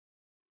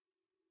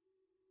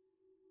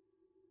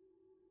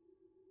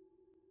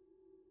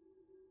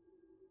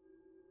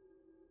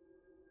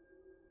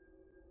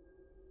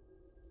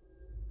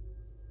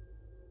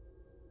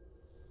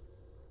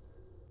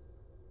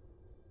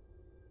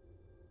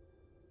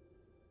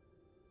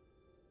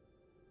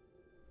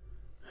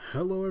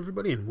Hello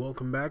everybody and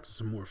welcome back to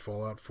some more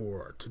Fallout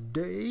 4.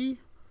 Today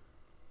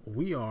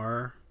we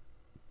are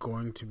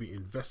going to be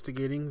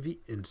investigating the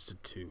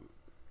Institute.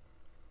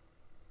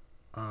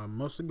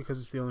 Mostly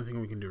because it's the only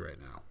thing we can do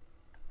right now.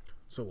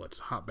 So let's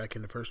hop back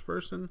into first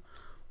person.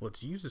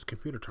 Let's use this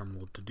computer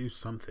terminal to do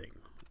something.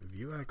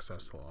 View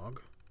access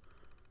log.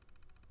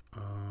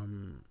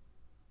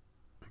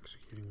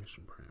 Executing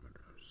mission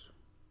parameters.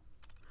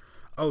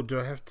 Oh, do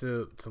I have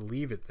to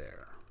leave it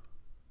there?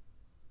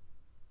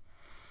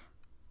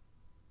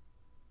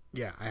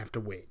 Yeah, I have to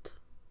wait.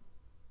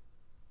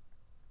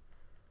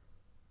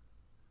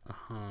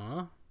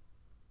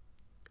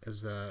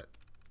 Is that...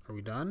 Are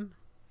we done?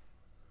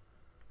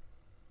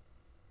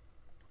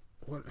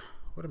 What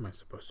am I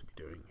supposed to be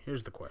doing?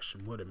 Here's the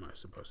question. What am I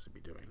supposed to be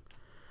doing?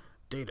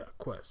 Data,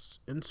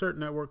 quests. Insert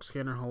network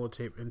scanner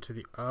holotape into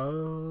the...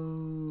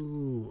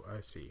 Oh,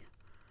 I see.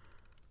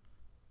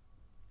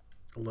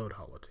 Load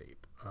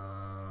holotape.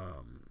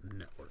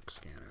 Network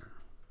scanner.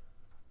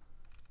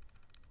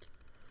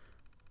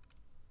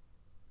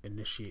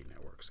 Initiate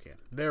network scan.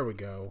 There we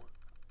go.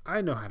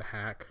 I know how to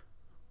hack.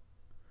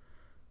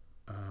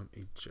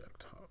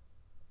 Eject hub.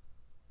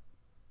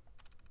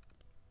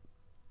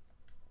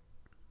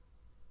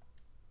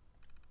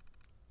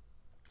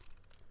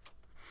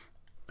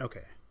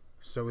 Okay,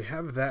 so we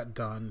have that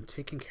done,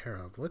 taken care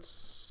of. Let's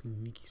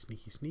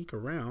sneak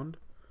around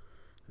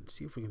and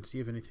see if we can see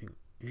if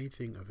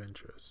anything of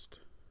interest.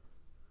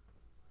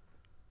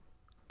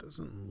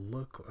 Doesn't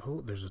look like...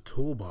 Oh, there's a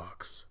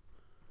toolbox.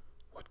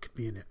 What could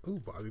be in it? Oh,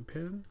 bobby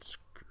pin,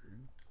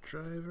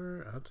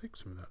 screwdriver. I'll take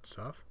some of that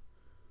stuff.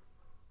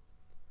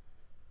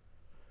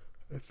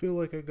 I feel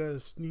like I gotta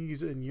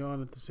sneeze and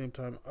yawn at the same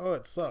time. Oh,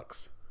 it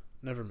sucks.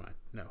 Never mind.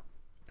 No,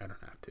 I don't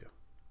have to.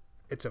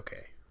 It's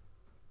okay.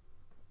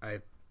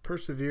 I've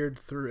persevered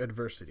through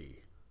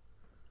adversity.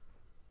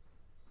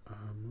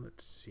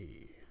 Let's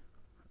see.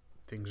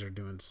 Things are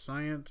doing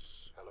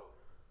science. Hello.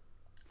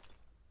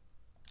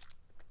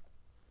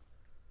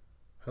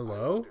 Hello?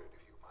 I wondered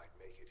if you might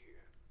make it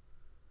here.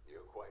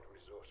 You're quite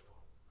resourceful.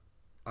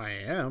 I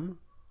am.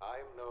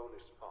 I'm known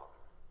as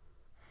Father.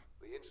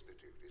 The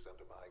Institute is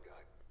under my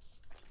guidance.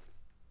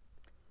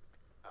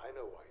 I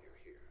know why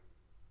you're here.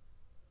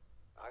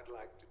 I'd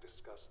like to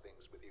discuss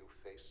things with you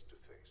face to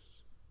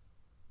face.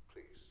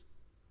 Please,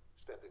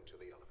 step into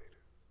the elevator.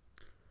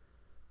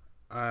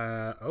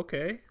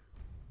 Okay.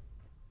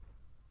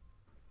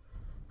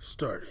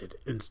 Started.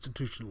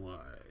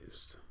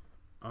 Institutionalized.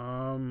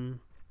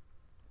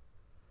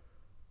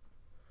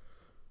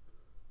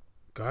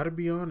 Gotta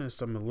be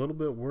honest, I'm a little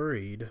bit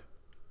worried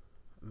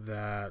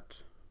that...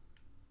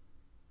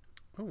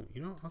 Oh,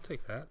 you know, I'll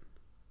take that.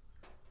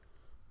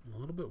 I'm a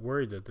little bit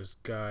worried that this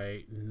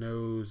guy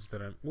knows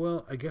that I'm...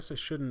 Well, I guess I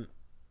shouldn't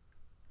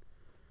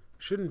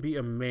be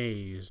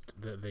amazed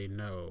that they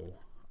know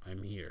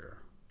I'm here.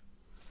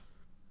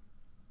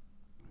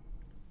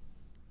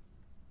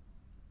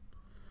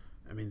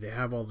 I mean, they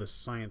have all this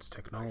science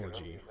technology. I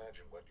can only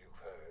imagine what you've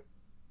heard,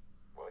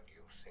 what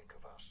you think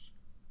of us.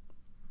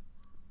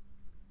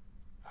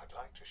 I'd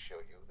like to show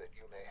you that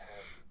you may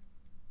have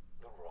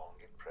the wrong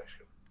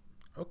impression.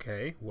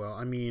 Okay, well,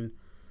 I mean,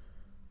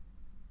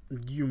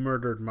 you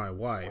murdered my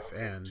wife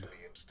Welcome and to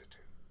the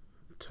Institute.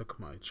 took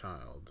my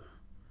child.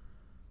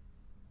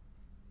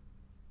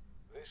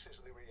 This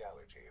is the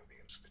reality of the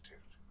Institute.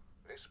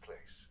 This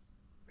place,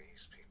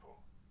 these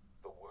people,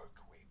 the work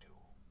we do.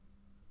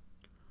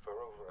 For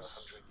over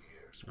 100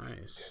 years,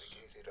 we've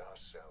dedicated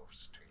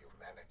ourselves to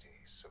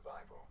humanity's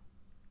survival.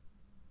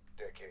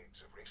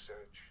 Decades of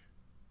research,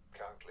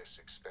 countless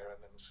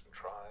experiments and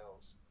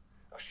trials,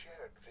 a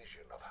shared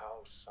vision of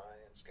how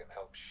science can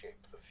help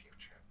shape the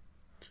future.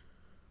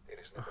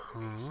 It has never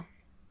been easy,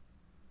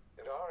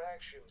 and our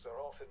actions are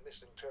often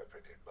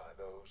misinterpreted by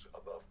those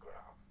above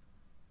ground.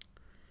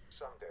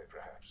 Someday,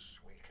 perhaps,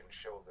 we can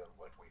show them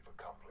what we've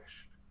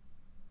accomplished.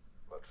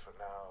 But for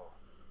now,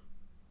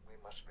 we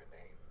must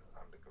remain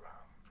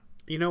underground.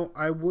 You know,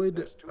 I would...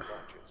 There's too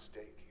much at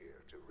stake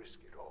here to risk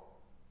it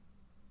all.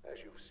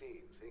 As you've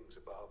seen, things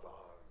above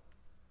are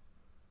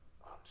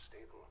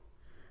unstable.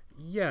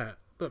 Yeah,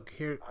 look,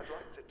 here... I'd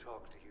like to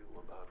talk to you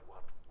about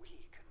what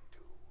we can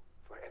do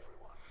for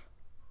everyone.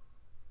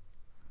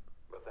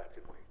 But that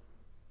can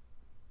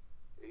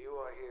wait. You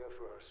are here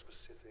for a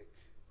specific,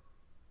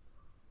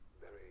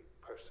 very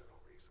personal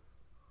reason.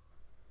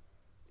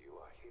 You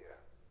are here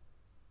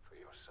for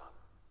your son.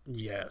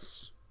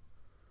 Yes.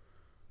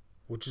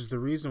 Which is the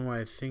reason why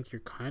I think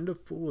you're kind of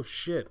full of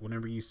shit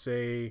whenever you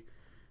say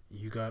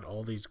you got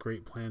all these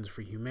great plans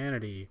for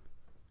humanity.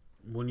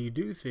 When you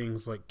do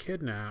things like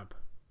kidnap,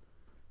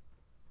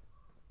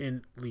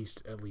 at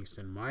least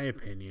in my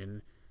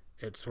opinion,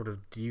 it sort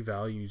of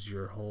devalues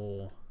your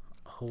whole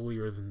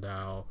holier than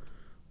thou,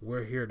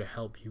 we're here to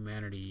help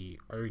humanity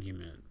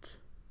argument.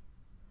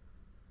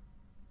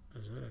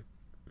 Is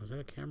that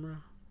a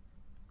camera?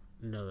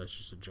 No, that's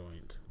just a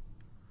joint.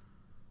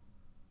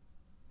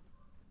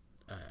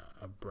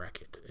 A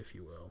bracket, if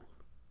you will.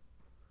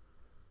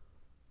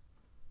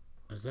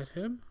 Is that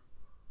him?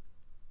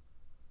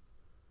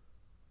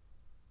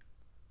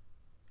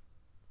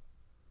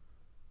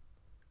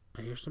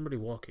 hear somebody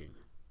walking.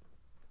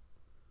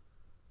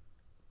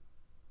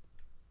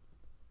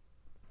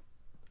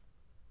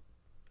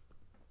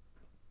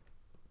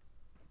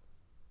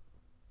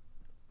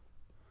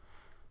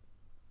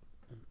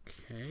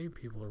 Okay,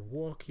 people are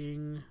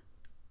walking.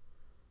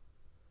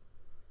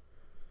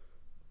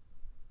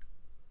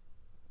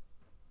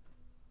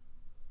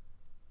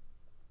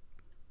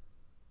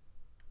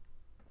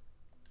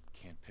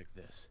 Can't pick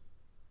this.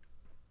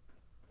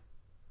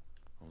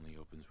 Only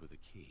opens with a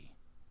key.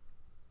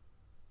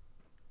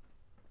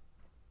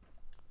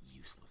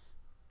 Useless.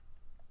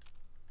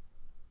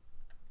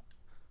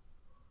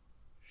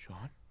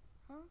 Sean?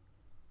 Huh?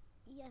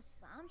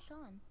 Yes, I'm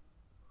Sean.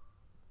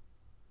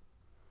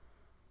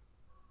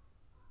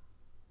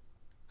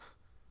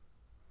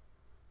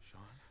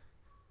 Sean?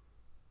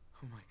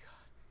 Oh my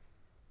god.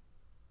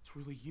 It's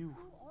really you.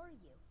 Who are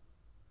you?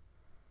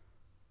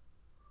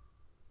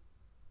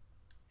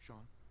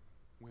 Sean,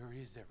 where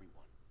is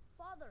everyone?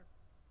 Father,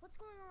 what's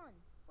going on?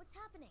 What's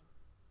happening?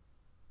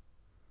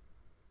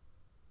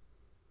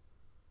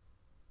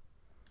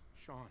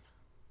 Sean,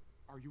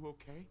 are you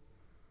okay?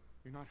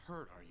 You're not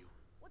hurt, are you?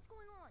 What's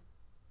going on?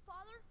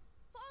 Father?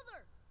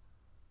 Father!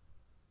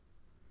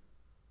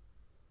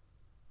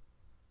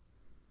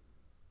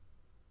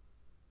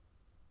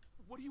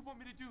 What do you want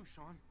me to do,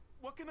 Sean?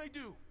 What can I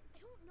do? I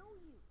don't know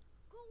you.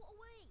 Go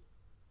away.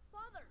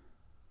 Father!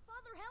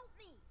 Father, help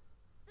me!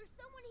 There's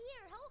someone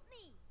here. Help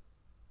me!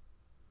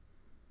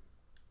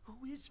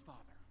 Who is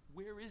Father?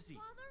 Where is he?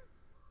 Father?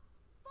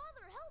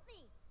 Father, help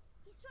me!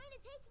 He's trying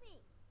to take me.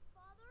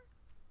 Father?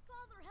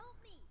 Father, help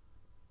me!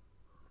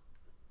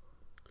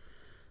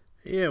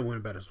 Yeah, it went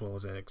about as well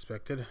as I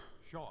expected.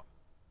 Sean.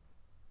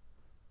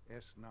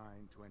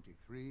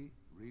 S923,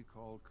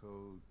 recall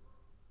code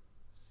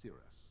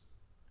Cirrus.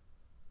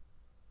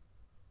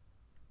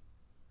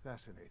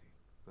 Fascinating,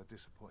 but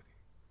disappointing.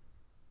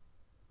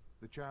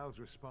 The child's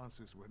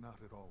responses were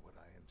not at all what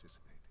I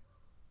anticipated.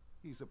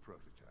 He's a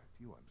prototype,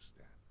 you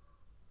understand.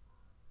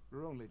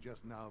 We're only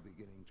just now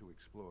beginning to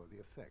explore the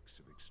effects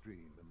of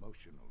extreme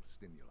emotional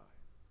stimuli.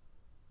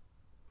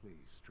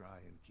 Please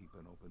try and keep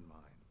an open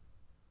mind.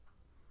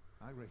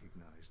 I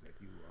recognize that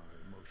you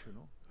are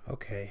emotional.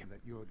 Okay. And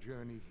that your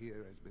journey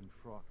here has been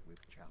fraught with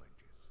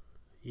challenges.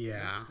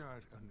 Yeah. Let's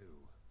start anew.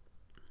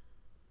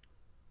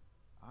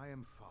 I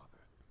am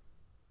Father.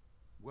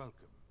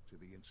 Welcome to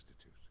the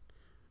Institute.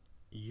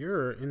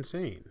 You're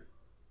insane.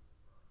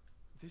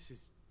 This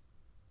is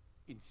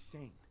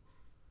insane.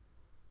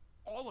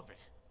 All of it.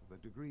 The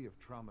degree of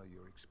trauma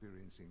you're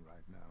experiencing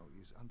right now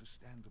is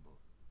understandable.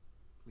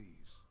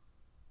 Please,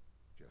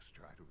 just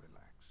try to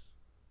relax.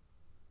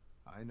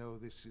 I know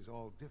this is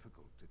all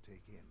difficult to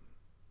take in.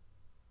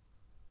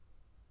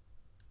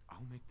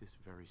 I'll make this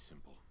very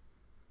simple.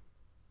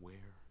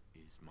 Where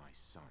is my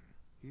son?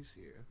 He's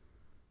here,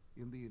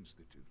 in the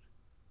Institute.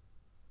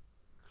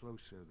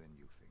 Closer than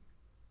you think.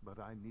 But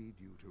I need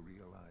you to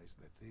realize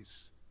that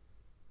this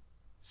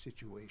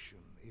situation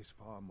is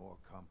far more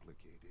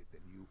complicated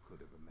than you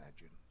could have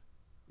imagined.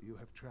 You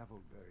have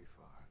traveled very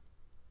far,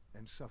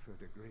 and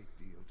suffered a great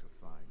deal to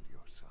find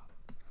your son.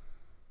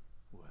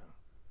 Well,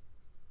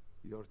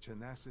 your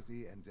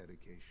tenacity and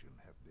dedication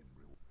have been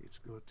rewarded. It's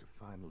good to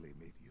finally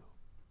meet you,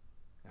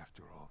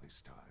 after all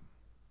this time.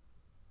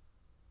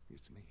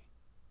 It's me.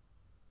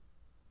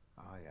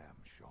 I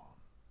am Sean.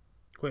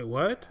 Wait,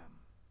 what? I am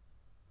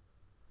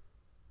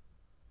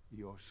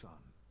your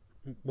son.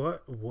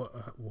 What?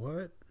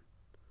 What?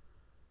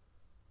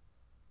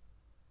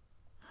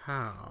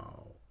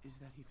 How? Is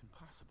that even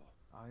possible?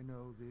 I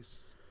know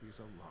this is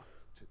a lot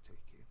to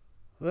take in.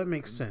 Well, that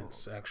makes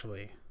sense,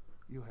 actually.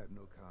 You had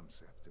no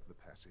concept of the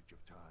passage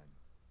of time.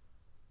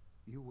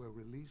 You were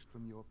released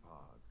from your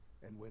pod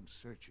and went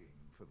searching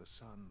for the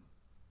son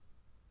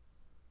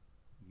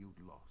you'd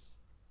lost.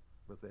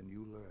 But then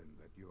you learned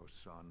that your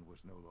son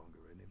was no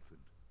longer an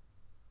infant,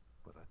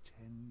 but a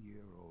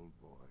 10-year-old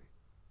boy.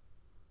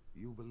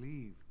 You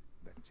believed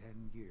that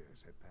 10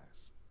 years had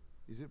passed.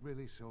 Is it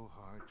really so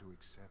hard to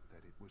accept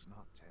that it was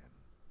not 10,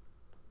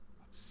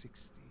 but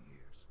 60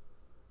 years?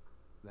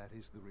 That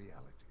is the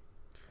reality.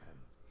 And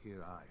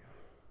here I am,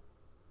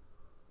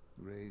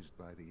 raised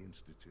by the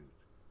Institute,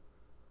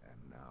 and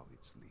now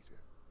its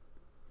leader.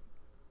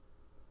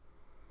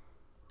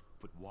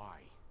 But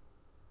why?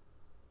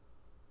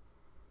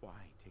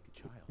 Why take a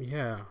child?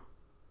 Yeah.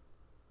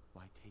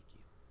 Why take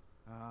you?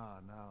 Ah,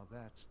 now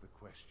that's the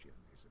question,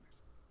 isn't it?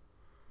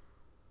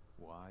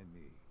 Why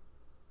me?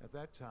 At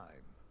that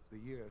time, the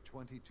year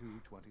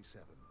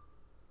 2227,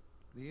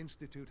 the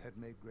Institute had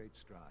made great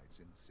strides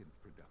in synth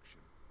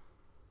production.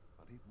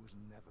 But it was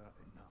never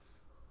enough.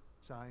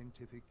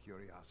 Scientific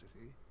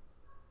curiosity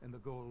and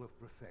the goal of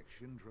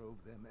perfection drove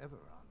them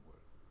ever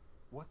onward.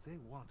 What they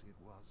wanted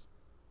was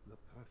the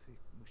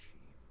perfect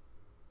machine.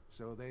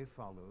 So they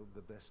followed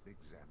the best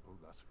example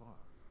thus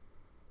far.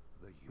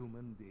 The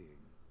human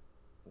being.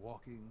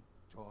 Walking,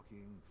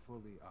 talking,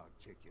 fully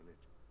articulate,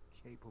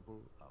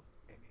 capable of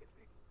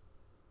anything.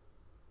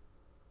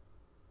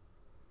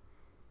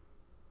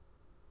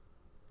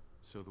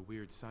 So the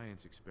weird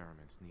science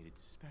experiments needed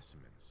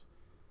specimens.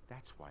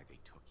 That's why they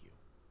took you.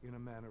 In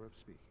a manner of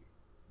speaking.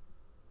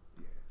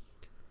 Yes.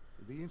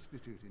 The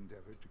Institute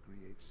endeavored to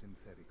create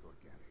synthetic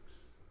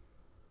organics.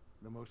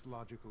 The most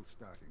logical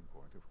starting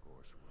point, of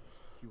course, was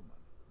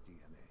human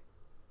DNA.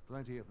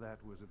 Plenty of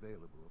that was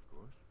available, of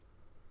course.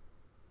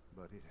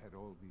 But it had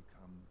all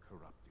become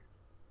corrupted.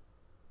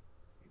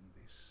 In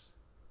this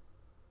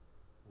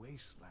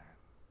wasteland,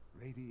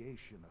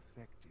 radiation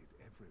affected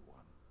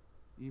everyone.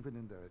 Even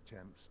in their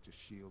attempts to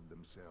shield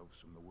themselves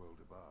from the world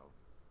above,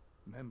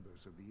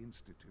 members of the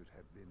Institute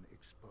had been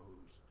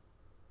exposed.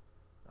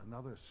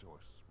 Another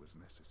source was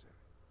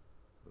necessary.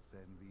 But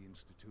then the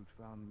Institute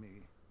found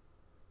me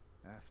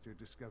after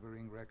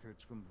discovering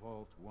records from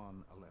Vault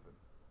 111.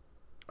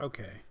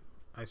 Okay,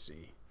 I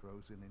see.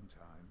 Frozen in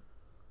time,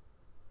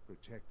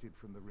 protected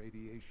from the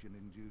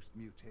radiation-induced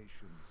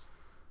mutations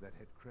that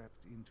had crept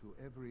into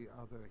every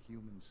other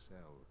human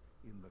cell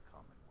in the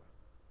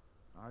Commonwealth.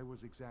 I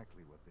was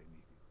exactly what they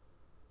needed.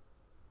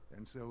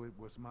 And so it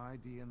was my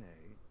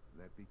DNA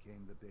that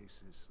became the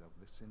basis of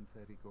the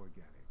synthetic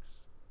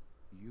organics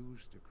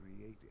used to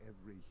create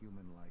every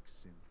human-like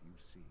synth you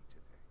see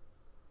today.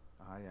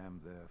 I am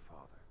their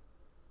father.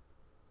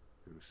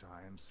 Through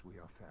science, we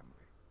are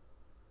family.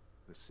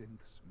 The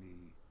synths,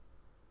 me,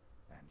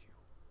 and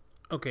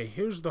you. Okay,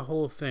 here's the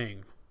whole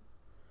thing.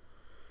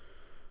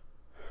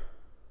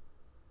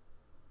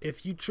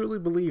 If you truly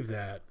believe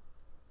that,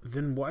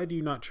 then why do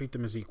you not treat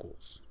them as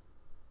equals?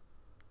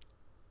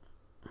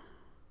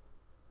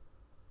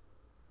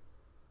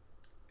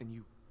 And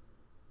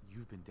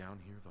you've been down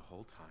here the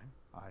whole time?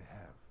 I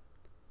have.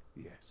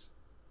 Yes.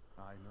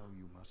 I know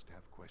you must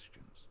have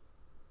questions.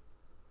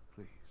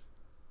 Please.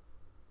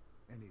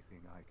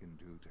 Anything I can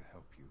do to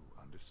help you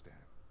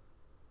understand.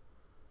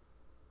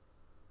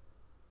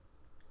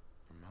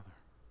 Your mother.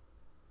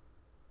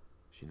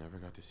 She never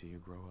got to see you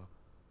grow up?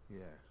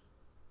 Yes.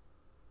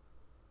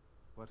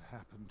 What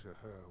happened to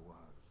her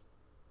was...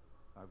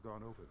 I've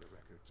gone over the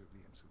records of the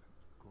incident,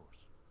 of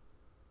course.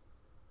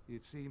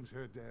 It seems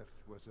her death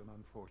was an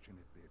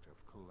unfortunate bit of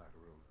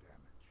collateral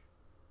damage.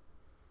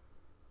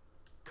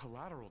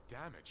 Collateral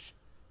damage?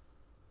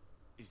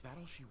 Is that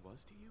all she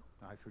was to you?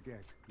 I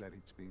forget that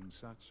it's been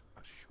such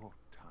a short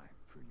time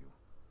for you.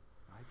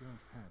 I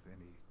don't have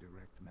any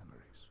direct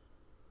memories.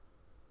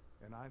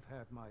 And I've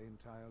had my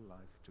entire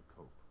life to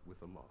cope with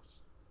the loss.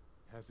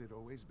 Has it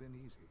always been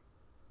easy?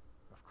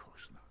 Of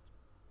course not.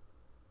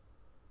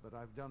 But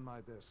I've done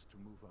my best to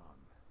move on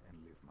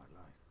and live my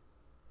life.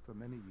 For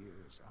many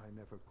years, I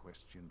never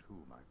questioned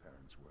who my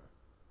parents were.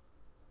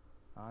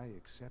 I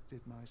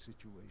accepted my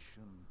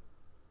situation,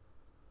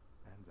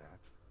 and that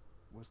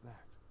was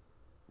that.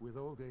 With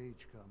old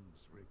age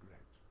comes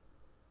regret.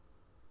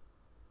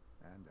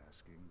 And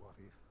asking what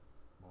if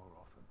more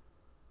often.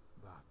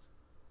 But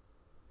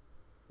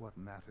what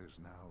matters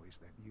now is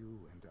that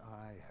you and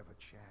I have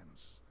a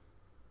chance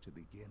to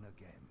begin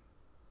again.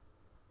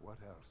 What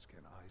else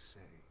can I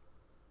say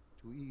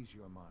to ease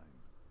your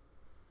mind?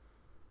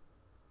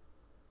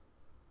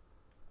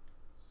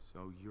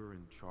 So you're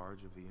in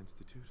charge of the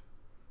Institute?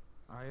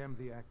 I am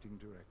the acting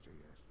director,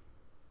 yes.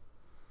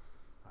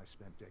 I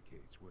spent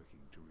decades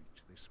working to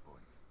reach this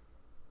point.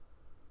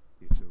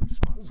 It's a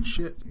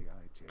responsibility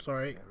I take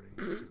very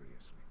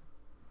seriously.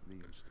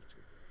 The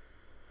Institute.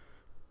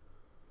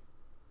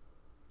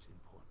 It's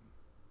important.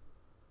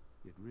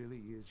 It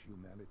really is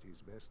humanity's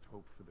best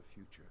hope for the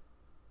future,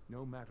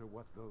 no matter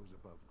what those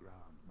above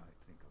ground might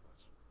think of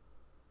us.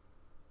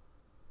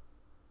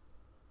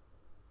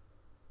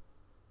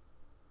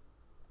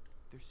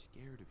 They're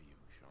scared of you,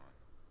 Sean.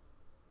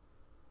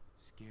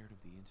 Scared of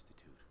the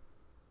Institute.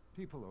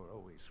 People are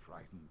always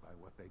frightened by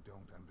what they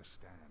don't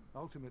understand.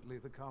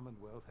 Ultimately, the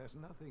Commonwealth has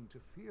nothing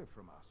to fear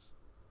from us.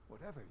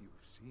 Whatever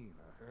you've seen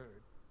or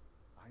heard,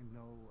 I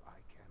know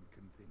I can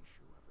convince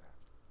you of that.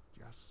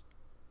 Just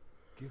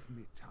give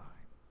me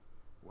time.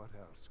 What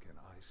else can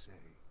I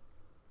say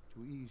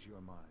to ease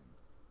your mind?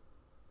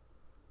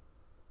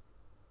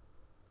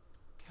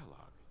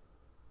 Kellogg.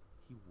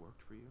 He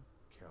worked for you?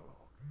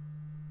 Kellogg.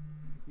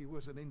 He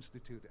was an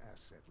Institute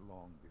asset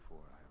long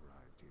before I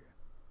arrived here.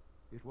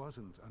 It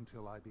wasn't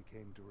until I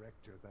became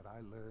director that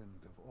I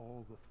learned of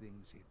all the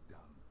things he'd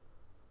done.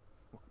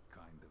 What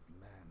kind of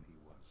man he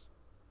was.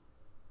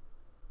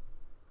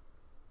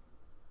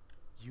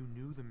 You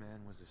knew the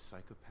man was a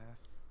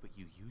psychopath, but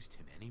you used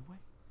him anyway?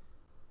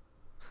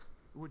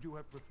 Would you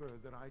have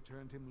preferred that I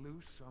turned him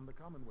loose on the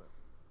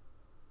Commonwealth?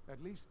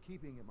 At least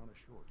keeping him on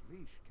a short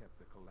leash kept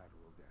the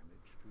collateral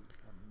damage to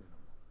a minimum.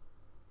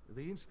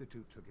 The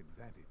Institute took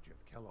advantage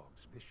of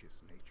Kellogg's vicious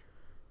nature.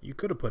 You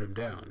could have put him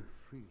I down.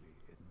 will freely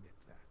admit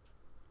that.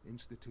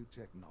 Institute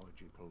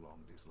technology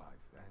prolonged his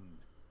life,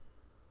 and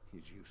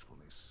his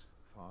usefulness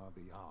far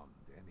beyond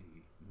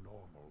any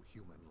normal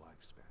human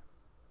lifespan.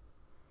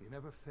 He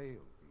never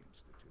failed the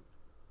Institute,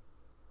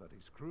 but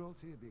his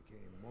cruelty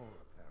became more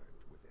apparent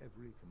with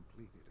every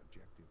completed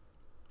objective.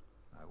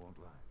 I won't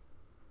lie.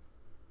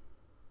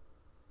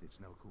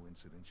 It's no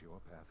coincidence your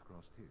path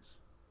crossed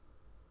his.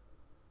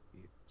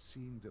 It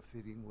seemed a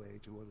fitting way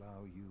to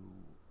allow you,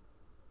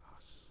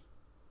 us,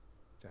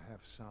 to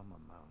have some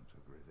amount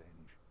of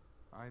revenge.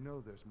 I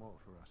know there's more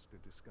for us to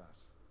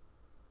discuss,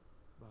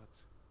 but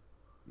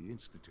the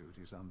Institute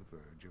is on the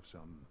verge of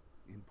some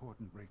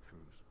important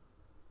breakthroughs.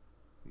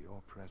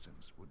 Your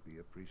presence would be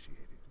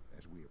appreciated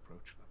as we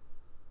approach them.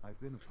 I've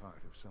been a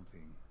part of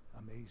something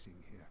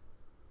amazing here.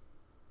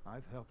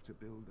 I've helped to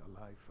build a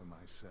life for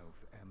myself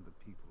and the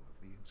people of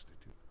the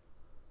Institute.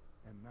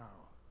 And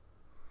now,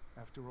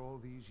 after all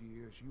these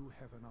years, you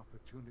have an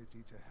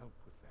opportunity to help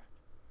with that.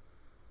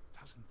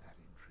 Doesn't that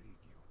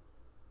intrigue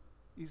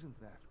you? Isn't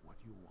that what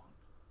you want?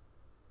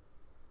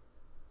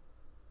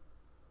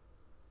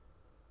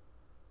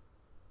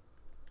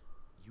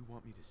 You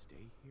want me to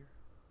stay here?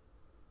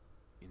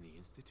 In the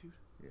Institute?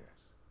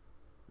 Yes,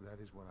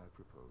 that is what I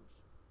propose.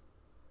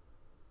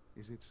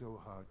 Is it so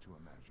hard to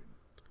imagine?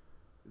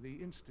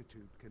 The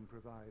Institute can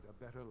provide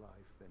a better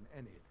life than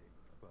anything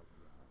above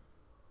ground.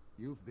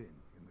 You've been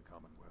in the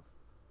Commonwealth.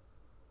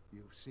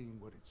 You've seen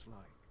what it's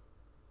like.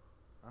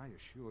 I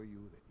assure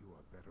you that you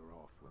are better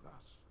off with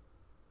us.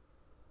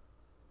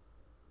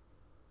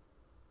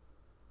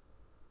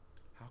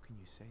 How can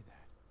you say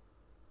that?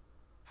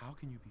 How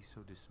can you be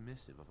so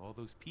dismissive of all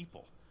those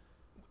people?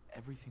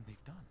 Everything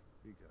they've done?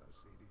 Because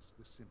it is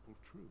the simple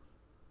truth.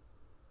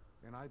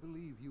 And I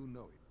believe you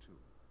know it too.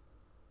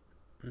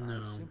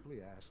 No. I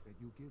simply ask that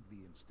you give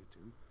the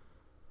Institute,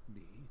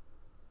 me,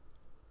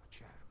 a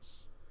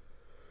chance.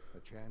 A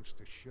chance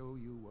to show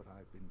you what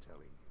I've been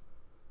telling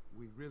you.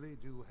 We really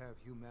do have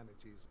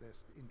humanity's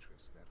best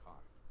interest at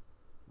heart.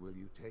 Will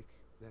you take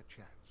that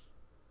chance?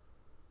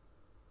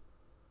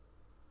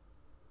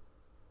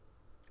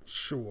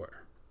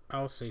 Sure.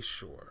 I'll say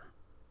sure.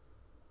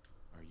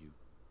 Are you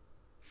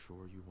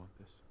sure you want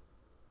this?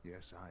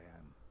 Yes, I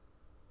am.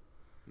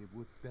 It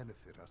would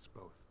benefit us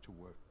both to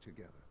work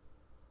together.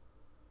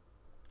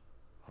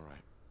 All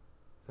right.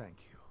 Thank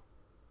you.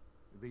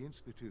 The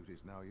Institute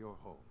is now your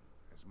home,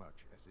 as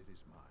much as it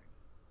is mine.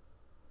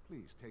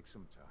 Please take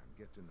some time,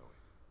 get to know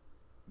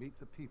it. Meet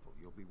the people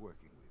you'll be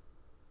working with.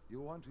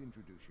 You'll want to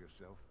introduce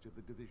yourself to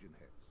the division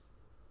heads.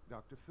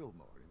 Dr.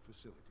 Fillmore in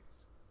facilities,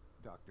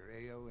 Dr.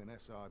 Ayo in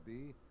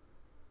SRB,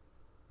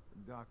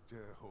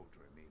 Dr.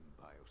 Holdren in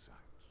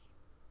bioscience,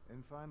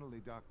 and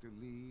finally Dr.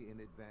 Lee in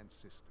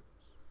advanced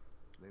systems.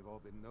 They've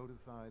all been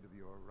notified of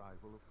your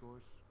arrival, of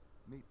course.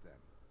 Meet them,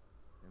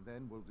 and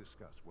then we'll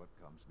discuss what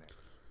comes next.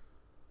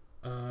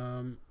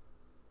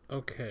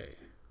 Okay.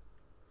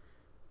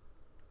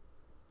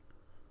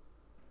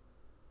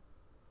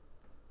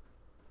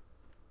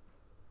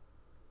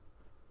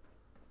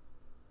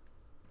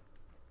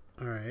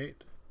 All right.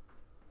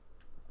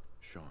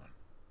 Sean,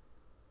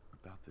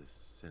 about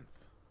this synth.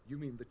 You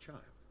mean the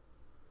child?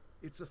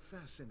 It's a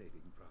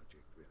fascinating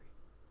project, really.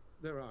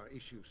 There are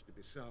issues to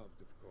be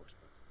solved, of course,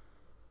 but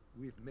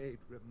we've made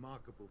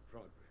remarkable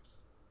progress.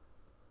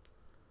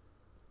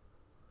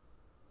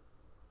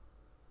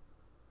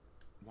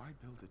 Why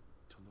build it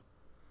to look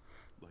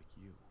like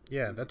you?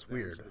 Yeah, We've that's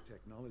weird. advanced the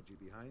technology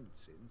behind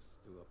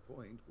synths to a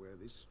point where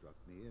this struck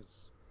me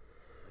as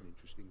an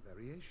interesting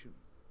variation.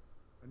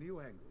 A new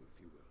angle, if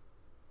you will.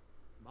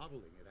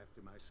 Modeling it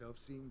after myself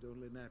seemed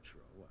only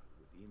natural, what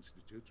with the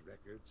Institute's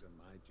records and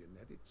my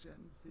genetics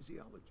and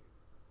physiology.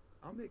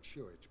 I'll make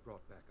sure it's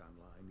brought back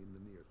online in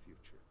the near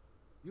future.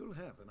 You'll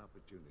have an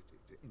opportunity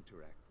to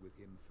interact with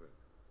him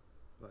further.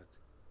 But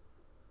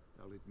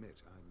I'll admit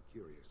I'm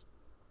curious.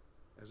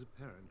 As a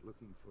parent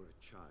looking for a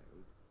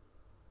child,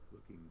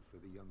 looking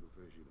for the younger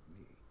version of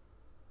me,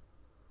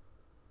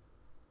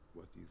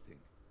 what do you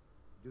think?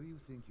 Do you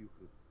think you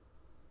could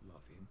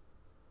love him?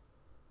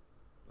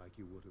 Like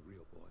you would a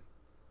real boy?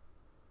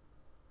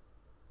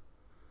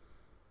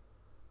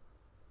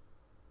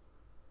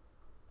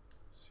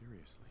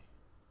 Seriously?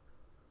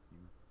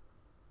 You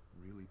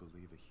really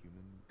believe a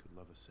human could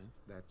love a synth?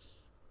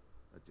 That's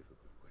a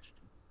difficult question.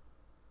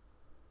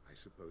 I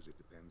suppose it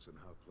depends on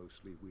how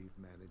closely we've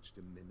managed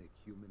to mimic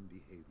human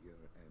behavior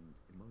and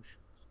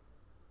emotions.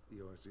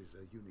 Yours is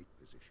a unique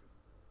position.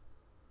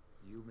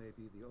 You may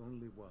be the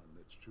only one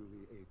that's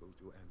truly able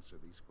to answer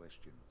these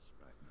questions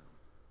right now.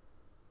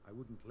 I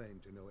wouldn't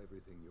claim to know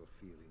everything you're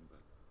feeling,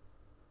 but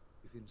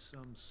if in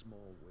some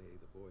small way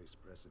the boy's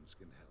presence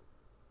can help,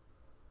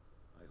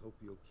 I hope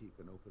you'll keep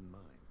an open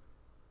mind.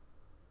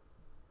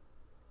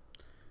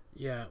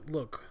 Yeah,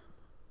 look,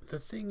 the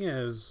thing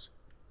is,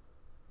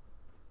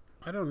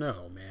 I don't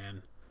know,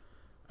 man.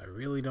 I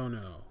really don't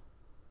know.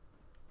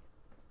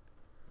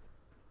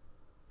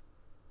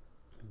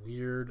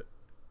 Weird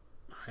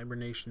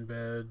hibernation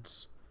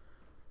beds.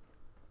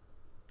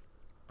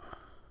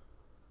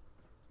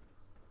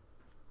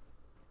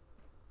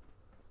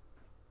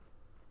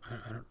 I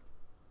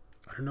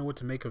don't know what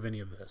to make of any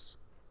of this.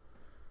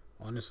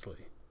 Honestly.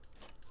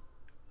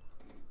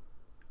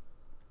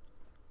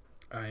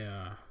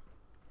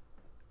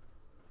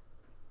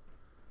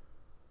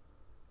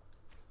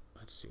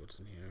 Let's see what's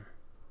in here.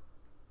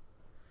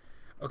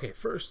 Okay,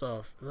 first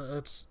off,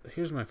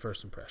 here's my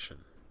first impression.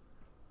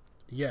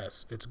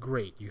 Yes, it's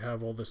great. You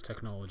have all this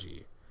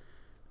technology.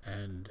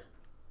 And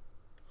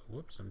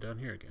whoops, I'm down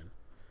here again.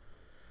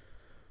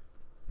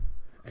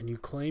 And you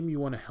claim you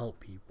want to help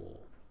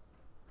people.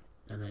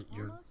 And that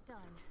you're... Almost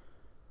done.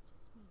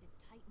 Just need to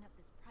tighten up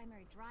this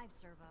primary drive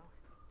servo.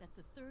 That's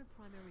the third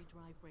primary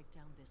drive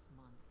breakdown this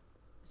month.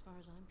 As far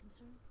as I'm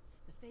concerned,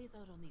 the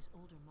phase-out on these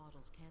older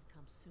models can't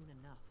come soon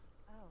enough.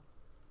 Oh,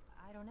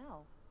 I don't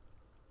know.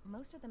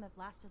 Most of them have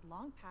lasted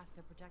long past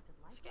their projected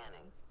lifespans.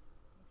 Scanning.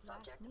 If you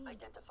Subject ask me,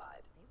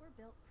 identified. they were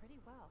built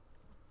pretty well.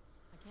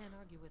 I can't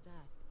argue with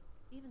that.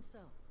 Even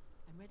so,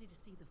 I'm ready to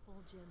see the full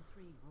Gen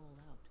 3 roll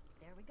out.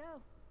 There we go.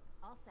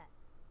 All set.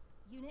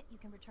 Unit, you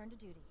can return to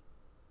duty.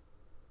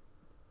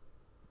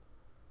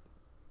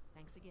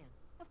 Thanks again.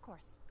 Of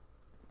course.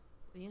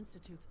 The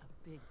Institute's a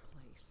big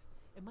place.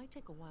 It might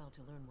take a while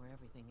to learn where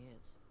everything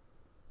is.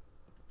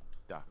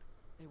 Doc.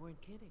 They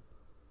weren't kidding.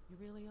 You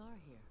really are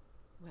here.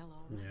 Well,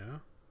 all right. Yeah?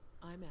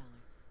 I'm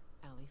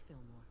Allie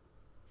Fillmore.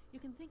 You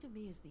can think of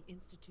me as the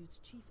Institute's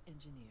chief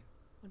engineer.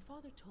 When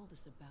Father told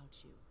us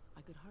about you,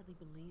 I could hardly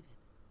believe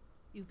it.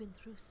 You've been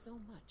through so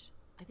much,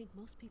 I think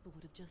most people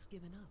would have just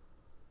given up.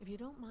 If you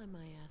don't mind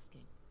my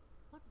asking,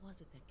 what was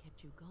it that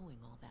kept you going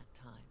all that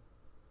time?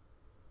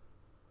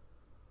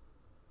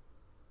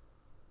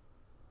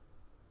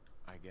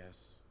 I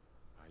guess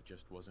I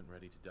just wasn't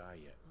ready to die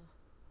yet. Oh,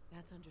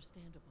 that's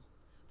understandable.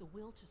 The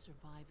will to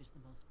survive is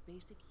the most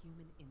basic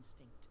human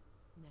instinct.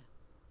 Now,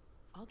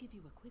 I'll give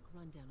you a quick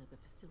rundown of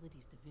the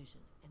facilities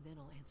division, and then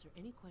I'll answer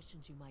any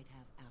questions you might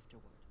have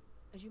afterward.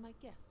 As you might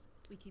guess,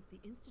 we keep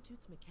the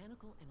Institute's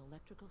mechanical and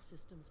electrical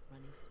systems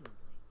running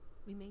smoothly.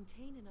 We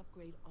maintain and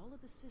upgrade all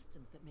of the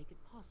systems that make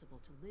it possible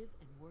to live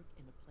and work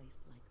in a place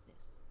like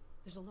this.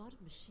 There's a lot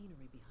of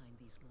machinery behind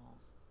these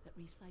walls that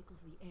recycles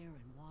the air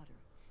and water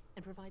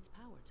and provides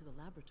power to the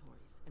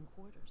laboratories and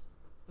quarters.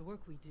 The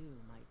work we do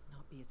might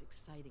not be as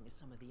exciting as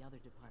some of the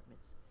other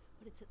departments,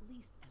 but it's at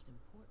least as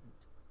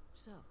important.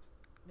 So,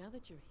 now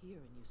that you're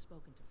here and you've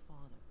spoken to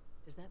Father,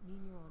 does that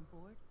mean you're on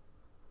board?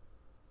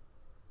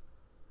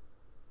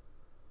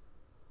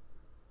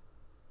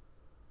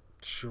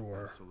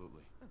 Sure.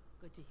 Absolutely. Oh,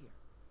 good to hear.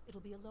 It'll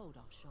be a load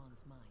off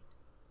Sean's mind.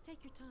 Take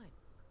your time.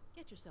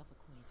 Get yourself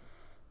acquainted.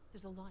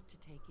 There's a lot to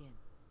take in.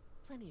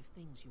 Plenty of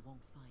things you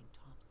won't find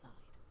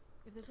topside.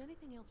 If there's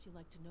anything else you'd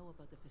like to know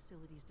about the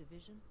facilities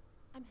division,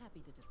 I'm happy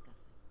to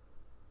discuss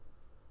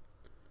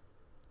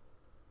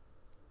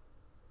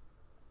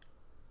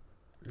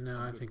it. No,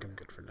 I think I'm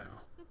good for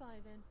now.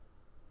 Goodbye, then.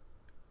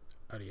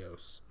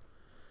 Adios.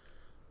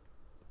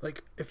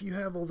 Like, if you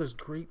have all this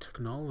great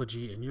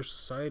technology and your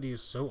society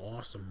is so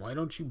awesome, why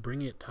don't you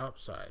bring it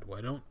topside? Why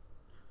don't...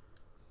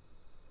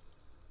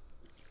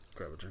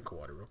 Grab a drink of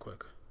water real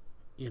quick.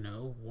 You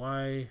know,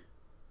 why...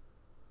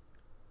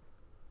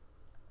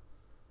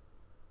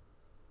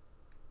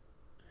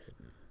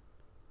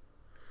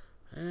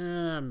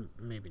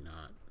 Maybe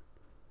not.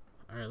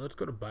 Alright, let's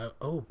go to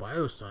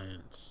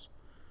bioscience.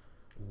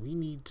 We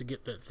need to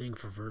get that thing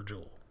for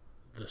Virgil.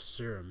 The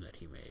serum that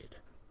he made.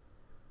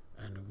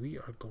 And we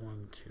are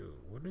going to...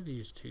 What are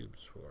these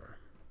tubes for?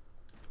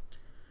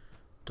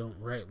 Don't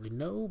rightly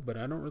know, but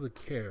I don't really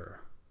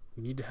care.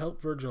 We need to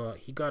help Virgil out.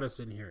 He got us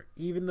in here.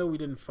 Even though we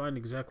didn't find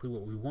exactly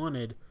what we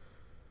wanted,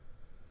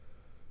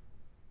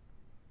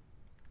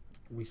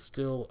 we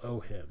still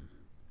owe him.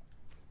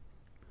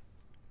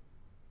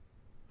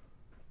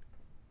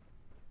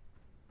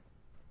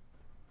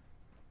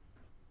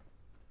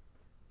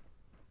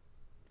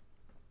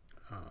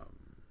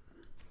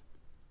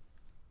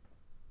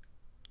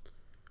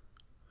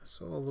 This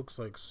all looks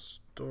like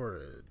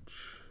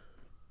storage.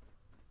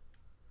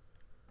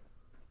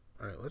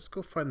 Alright, let's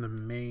go find the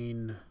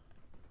main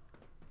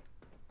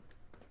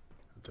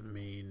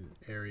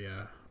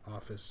area,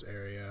 office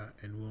area,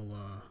 and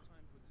we'll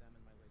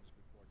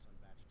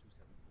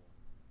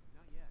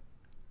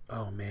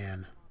oh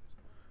man.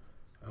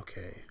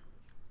 Okay.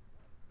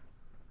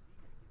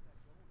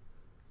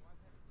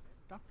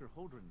 Dr.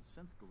 Holdren's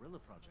synth gorilla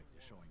project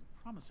is showing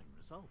promising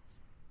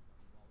results.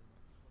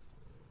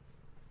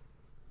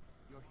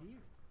 You're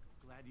here.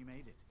 Glad you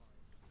made it.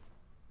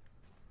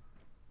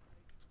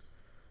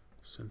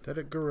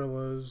 Synthetic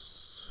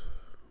gorillas.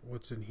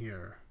 What's in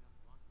here?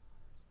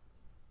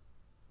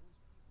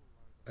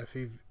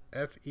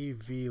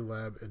 FEV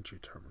lab entry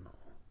terminal.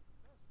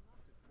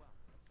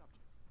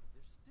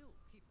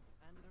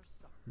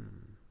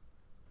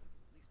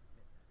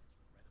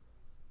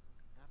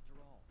 After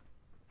all,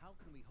 how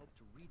can we hope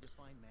to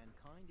redefine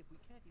mankind if we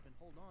can't even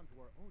hold on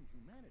to our own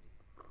humanity?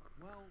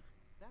 Well,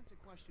 that's a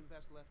question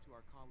best left to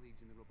our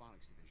colleagues in the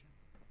robotics division.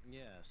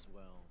 Yes,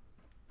 well...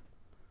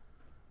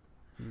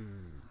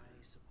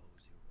 I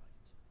suppose you're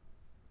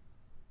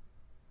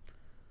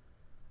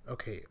right.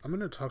 Okay, I'm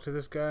gonna talk to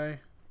this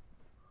guy.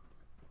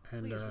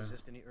 And, please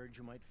resist any urge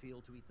you might feel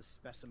to eat the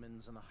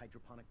specimens in the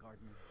hydroponic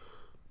garden.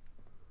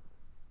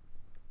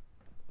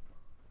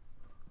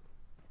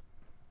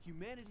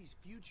 Humanity's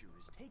future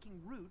is taking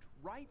root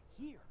right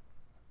here.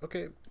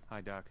 Okay.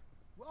 Hi, Doc.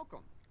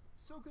 Welcome.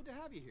 So good to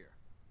have you here.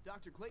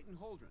 Dr. Clayton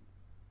Holdren,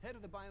 head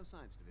of the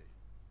Bioscience Division.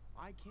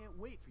 I can't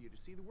wait for you to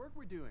see the work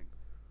we're doing.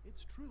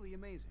 It's truly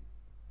amazing.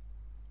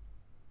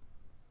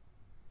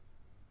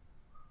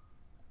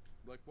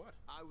 Like what?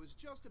 I was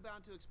just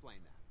about to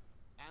explain that.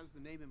 As the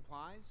name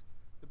implies,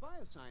 the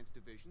Bioscience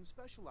Division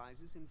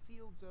specializes in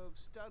fields of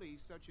study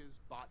such as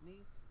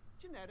botany,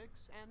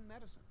 genetics, and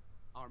medicine.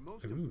 Our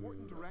most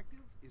important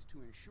directive is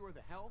to ensure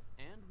the health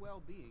and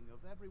well-being of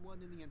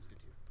everyone in the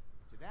Institute.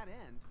 To that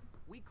end,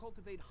 we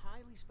cultivate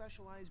highly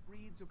specialized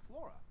breeds of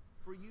flora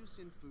for use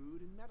in food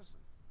and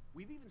medicine.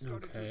 We've even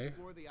started to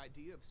explore the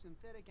idea of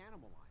synthetic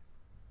animal life.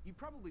 You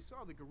probably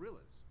saw the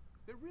gorillas.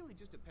 They're really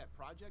just a pet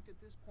project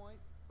at this point,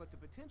 but the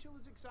potential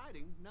is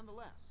exciting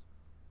nonetheless.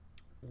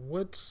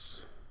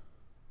 What's...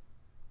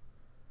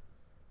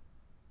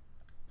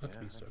 Let's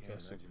be I sarcastic.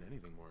 can't imagine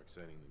anything more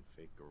exciting than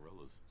fake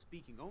gorillas.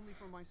 Speaking only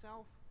for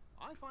myself,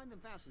 I find them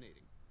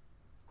fascinating.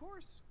 Of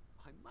course,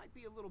 I might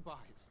be a little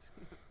biased.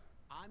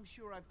 I'm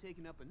sure I've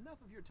taken up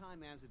enough of your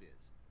time as it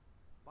is.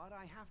 But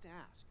I have to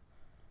ask,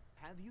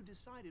 have you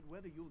decided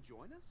whether you'll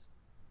join us?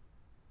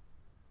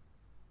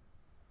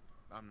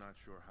 I'm not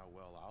sure how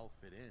well I'll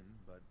fit in,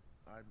 but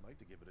I'd like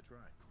to give it a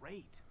try.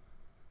 Great.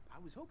 I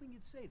was hoping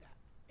you'd say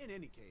that. In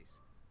any case,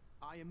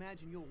 I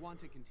imagine you'll want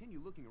to continue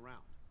looking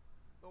around.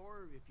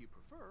 Or, if you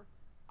prefer,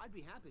 I'd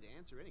be happy to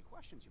answer any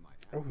questions you might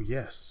have. Oh,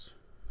 yes.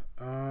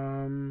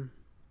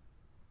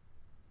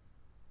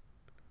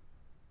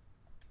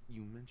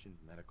 You mentioned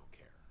medical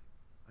care.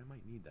 I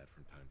might need that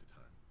from time to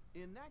time.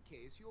 In that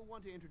case, you'll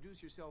want to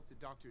introduce yourself to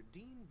Dr.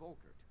 Dean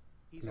Volkert.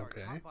 He's our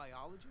top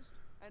biologist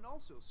and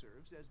also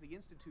serves as the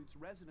Institute's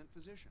resident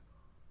physician.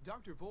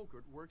 Dr.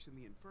 Volkert works in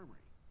the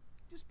infirmary.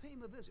 Just pay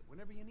him a visit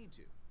whenever you need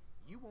to.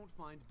 You won't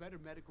find better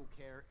medical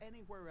care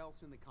anywhere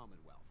else in the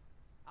Commonwealth.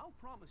 I'll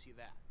promise you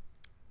that.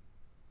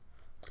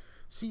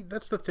 See,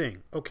 that's the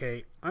thing.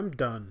 Okay, I'm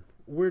done.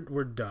 We're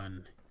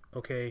done.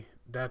 Okay,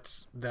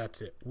 that's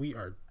it. We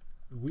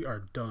are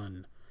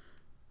done.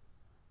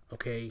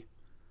 Okay,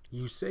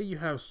 you say you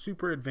have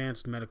super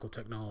advanced medical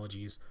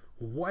technologies.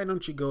 Why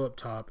don't you go up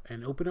top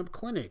and open up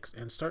clinics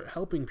and start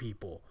helping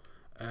people?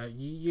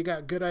 You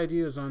got good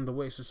ideas on the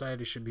way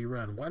society should be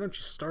run. Why don't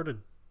you start a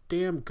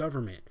damn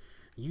government?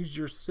 Use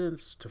your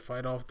synths to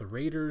fight off the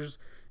raiders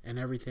and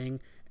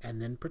everything,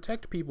 and then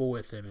protect people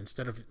with them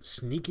instead of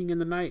sneaking in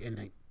the night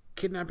and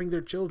kidnapping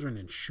their children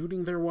and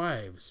shooting their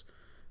wives.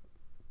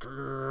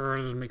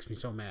 Grrr, this makes me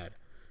so mad.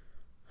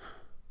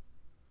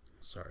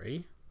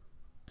 Sorry.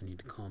 I need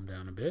to calm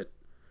down a bit.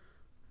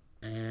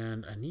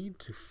 And I need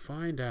to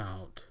find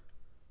out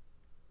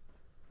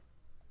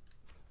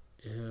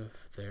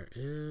if there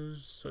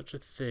is such a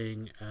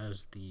thing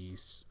as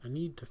these. I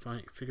need to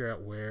figure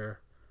out where.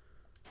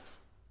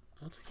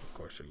 I'll take a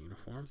Corsair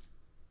uniform.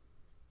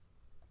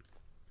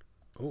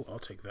 Oh, I'll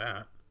take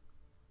that.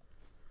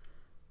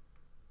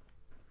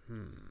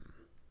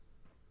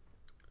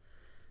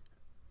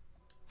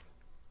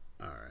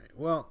 Alright,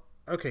 well,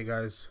 okay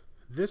guys.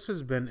 This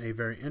has been a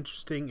very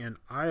interesting and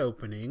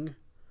eye-opening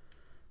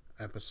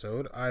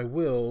episode. I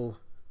will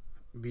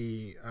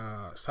be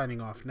signing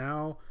off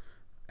now.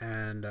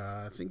 And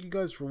thank you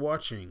guys for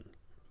watching.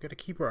 We've got to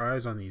keep our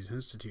eyes on these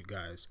Institute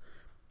guys.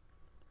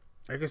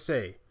 Like I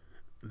say,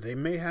 they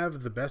may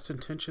have the best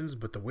intentions,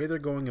 but the way they're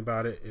going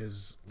about it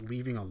is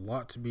leaving a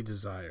lot to be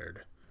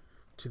desired.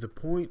 To the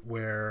point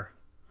where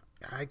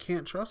I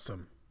can't trust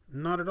them.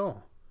 Not at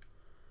all.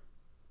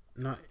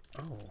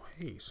 Oh,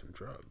 hey, some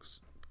drugs.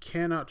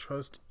 Cannot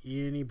trust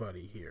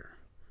anybody here.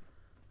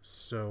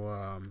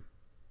 So,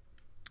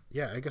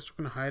 yeah, I guess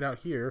we're going to hide out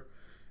here.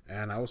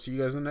 And I will see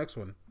you guys in the next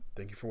one.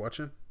 Thank you for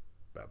watching.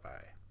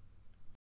 Bye-bye.